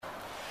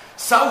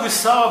Salve,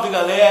 salve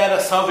galera,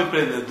 salve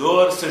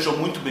empreendedor, sejam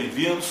muito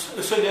bem-vindos.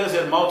 Eu sou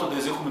Eliezer Malta da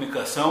EZ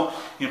Comunicação,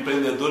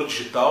 empreendedor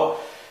digital.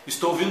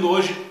 Estou vindo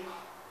hoje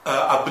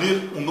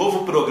abrir um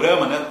novo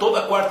programa, né?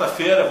 Toda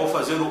quarta-feira vou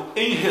fazer o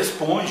Em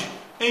Responde,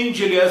 em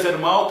de Eliezer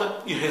Malta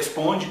e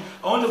Responde,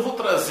 onde eu vou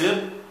trazer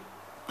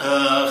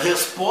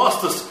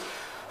respostas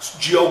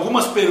de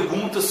algumas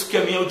perguntas que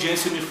a minha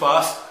audiência me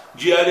faz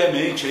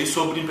diariamente aí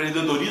sobre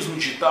empreendedorismo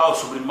digital,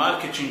 sobre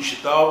marketing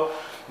digital.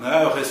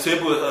 Eu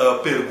recebo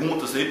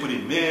perguntas aí por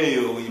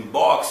e-mail,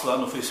 inbox lá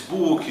no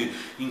Facebook,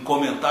 em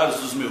comentários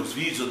dos meus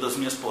vídeos, das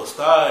minhas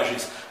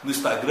postagens, no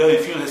Instagram,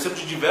 enfim, eu recebo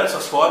de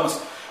diversas formas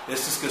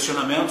esses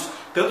questionamentos,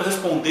 tento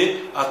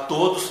responder a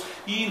todos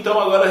e então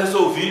agora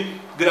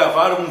resolvi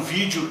gravar um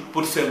vídeo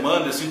por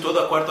semana, assim,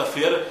 toda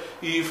quarta-feira,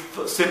 e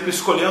sempre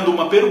escolhendo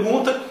uma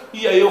pergunta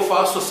e aí eu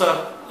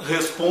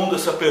respondo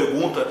essa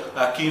pergunta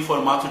aqui em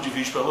formato de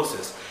vídeo para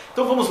vocês.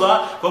 Então vamos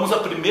lá, vamos à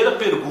primeira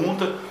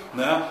pergunta,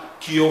 né,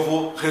 que eu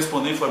vou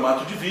responder em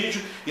formato de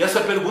vídeo, e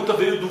essa pergunta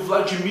veio do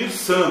Vladimir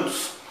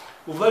Santos.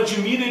 O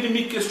Vladimir, ele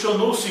me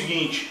questionou o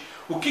seguinte: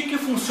 o que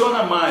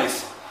funciona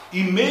mais,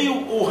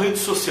 e-mail ou rede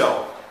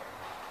social?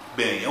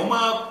 Bem, é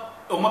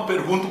uma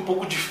pergunta um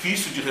pouco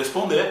difícil de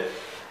responder,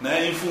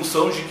 né, em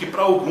função de que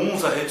para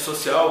alguns a rede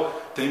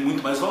social tem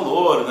muito mais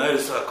valor, né,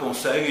 eles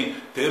conseguem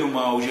ter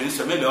uma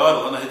audiência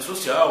melhor lá na rede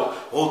social,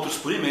 outros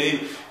por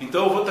e-mail.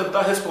 Então eu vou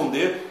tentar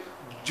responder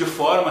de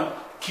forma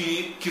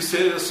que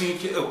seja assim,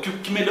 o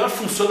que melhor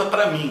funciona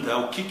para mim, tá?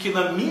 O que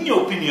na minha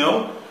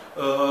opinião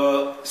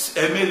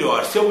é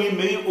melhor, se é o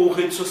e-mail ou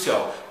rede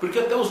social, porque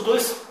até os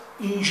dois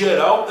em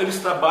geral eles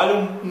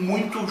trabalham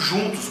muito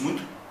juntos,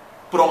 muito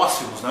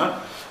próximos, né?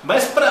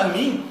 Mas para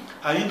mim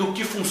ainda o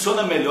que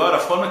funciona melhor, a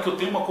forma que eu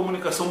tenho uma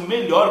comunicação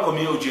melhor com a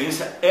minha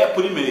audiência é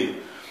por e-mail,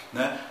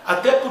 né?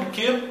 Até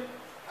porque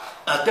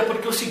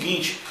é o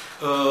seguinte,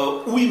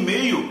 o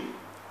e-mail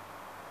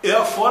é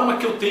a forma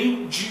que eu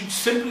tenho de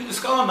sempre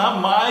escalonar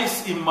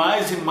mais e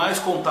mais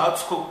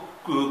contatos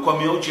com a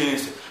minha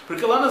audiência.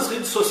 Porque lá nas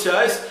redes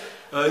sociais,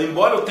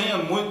 embora eu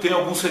tenha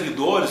alguns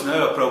seguidores,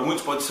 né, para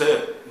muitos pode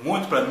ser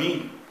muito, para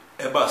mim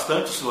é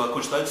bastante a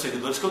quantidade de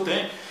seguidores que eu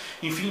tenho.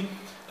 Enfim,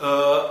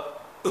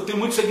 eu tenho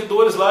muitos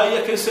seguidores lá e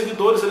aqueles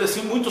seguidores, eles,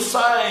 assim, muitos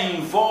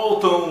saem,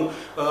 voltam,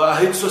 a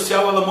rede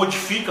social ela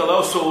modifica lá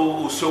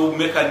o seu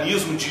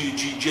mecanismo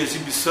de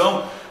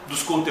exibição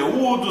dos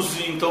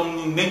conteúdos, e então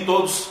nem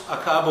todos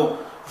acabam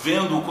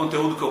vendo o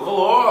conteúdo que eu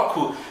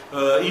coloco,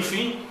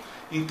 enfim,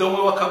 então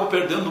eu acabo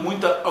perdendo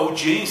muita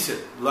audiência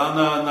lá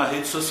na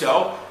rede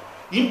social,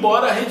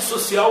 embora a rede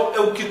social é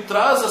o que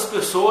traz as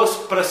pessoas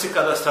para se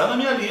cadastrar na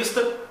minha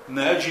lista,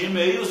 né, de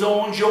e-mails,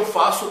 onde eu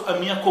faço a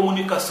minha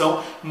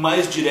comunicação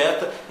mais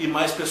direta e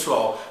mais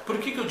pessoal. Por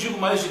que eu digo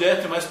mais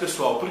direta e mais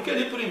pessoal? Porque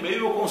ali por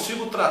e-mail eu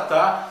consigo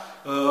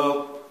tratar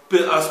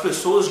as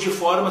pessoas de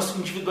formas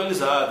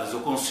individualizadas.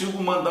 Eu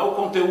consigo mandar o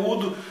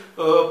conteúdo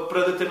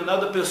para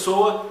determinada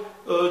pessoa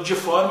de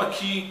forma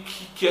que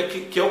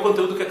é o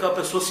conteúdo que aquela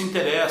pessoa se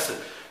interessa,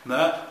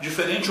 né?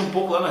 Diferente um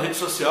pouco lá na rede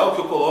social,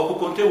 que eu coloco o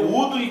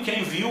conteúdo e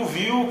quem viu,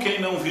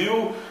 quem não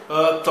viu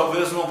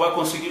talvez não vai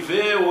conseguir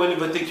ver, ou ele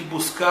vai ter que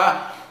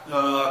buscar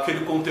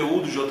aquele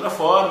conteúdo de outra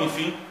forma,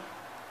 enfim.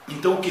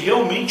 Então o que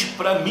realmente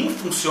para mim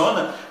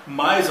funciona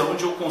mais,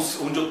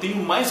 onde eu tenho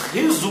mais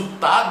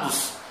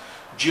resultados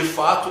de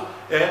fato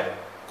é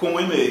com o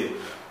e-mail,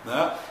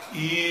 né?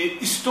 E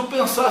se tu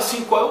pensar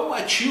assim, qual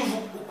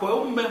é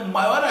o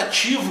maior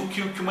ativo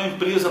que uma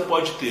empresa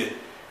pode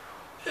ter?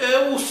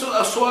 É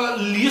a sua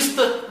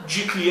lista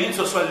de clientes,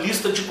 a sua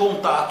lista de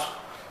contato,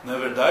 não é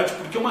verdade?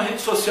 Porque uma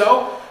rede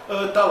social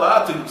está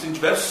lá, tem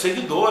diversos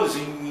seguidores,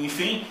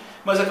 enfim,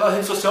 mas aquela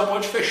rede social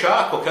pode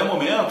fechar a qualquer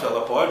momento, ela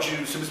pode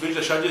simplesmente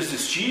deixar de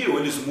existir, ou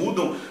eles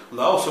mudam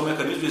lá o seu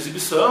mecanismo de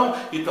exibição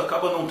e tu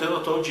acaba não tendo a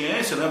tua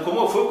audiência, né?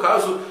 Como foi o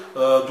caso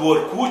do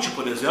Orkut,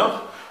 por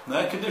exemplo,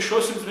 né? Que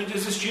deixou simplesmente de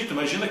existir. Tu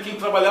imagina quem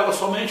trabalhava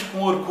somente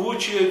com o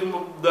Orkut,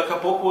 daqui a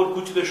pouco o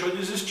Orkut deixou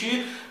de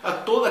existir,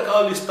 toda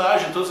aquela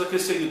listagem, todos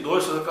aqueles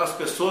seguidores, todas aquelas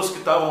pessoas que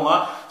estavam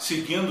lá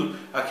seguindo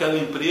aquela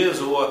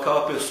empresa ou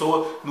aquela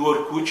pessoa no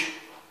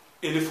Orkut,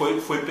 ele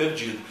foi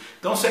perdido.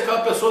 Então, se aquela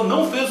pessoa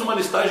não fez uma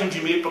listagem de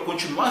e-mail para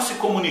continuar se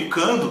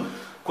comunicando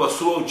com a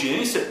sua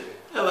audiência,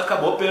 ela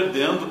acabou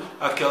perdendo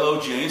aquela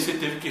audiência e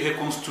teve que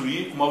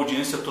reconstruir uma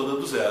audiência toda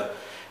do zero.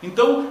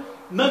 Então,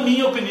 na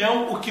minha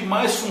opinião, o que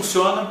mais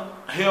funciona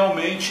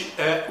realmente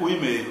é o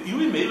e-mail. E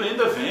o e-mail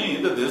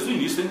vem desde o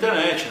início da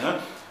internet, né?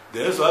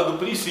 Desde lá do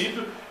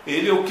princípio,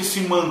 ele é o que se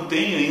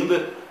mantém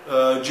ainda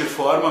de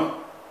forma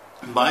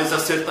mais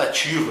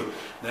acertativa.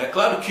 É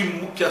claro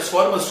que as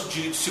formas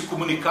de se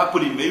comunicar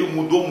por e-mail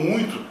mudou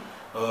muito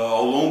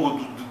ao longo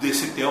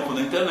desse tempo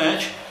na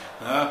internet,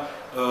 né?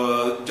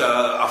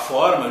 A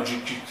forma de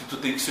que tu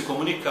tem que se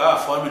comunicar, a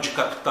forma de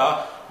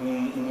captar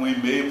um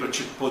e-mail para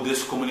te poder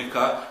se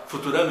comunicar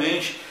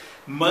futuramente,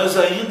 mas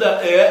ainda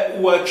é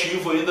o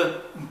ativo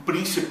ainda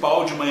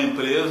principal de uma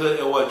empresa,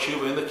 é o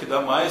ativo ainda que dá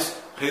mais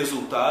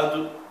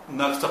resultado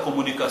nessa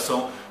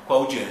comunicação com a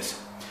audiência.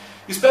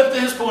 Espero ter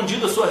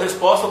respondido a sua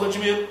resposta,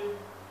 Vladimir.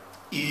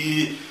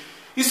 E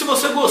E se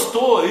você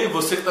gostou aí,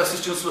 você que está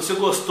assistindo, se você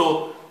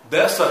gostou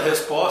dessa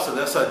resposta,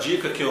 dessa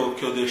dica que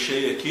eu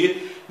deixei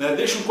aqui, né,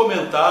 deixe um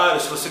comentário.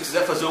 Se você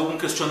quiser fazer algum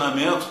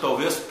questionamento,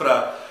 talvez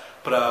para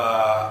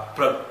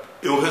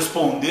eu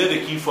responder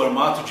aqui em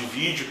formato de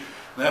vídeo,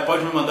 né,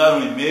 pode me mandar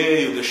um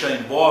e-mail, deixar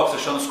inbox,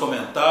 deixar nos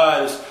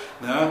comentários,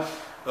 né.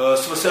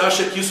 Se você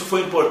acha que isso foi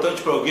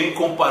importante para alguém,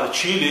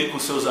 compartilhe aí com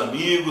seus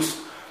amigos,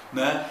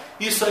 né.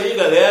 Isso aí,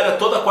 galera.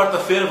 Toda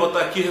quarta-feira eu vou estar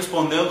aqui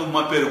respondendo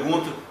uma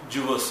pergunta de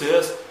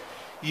vocês.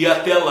 E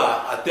até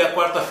lá, até a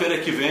quarta-feira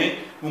que vem,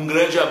 um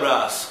grande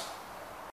abraço.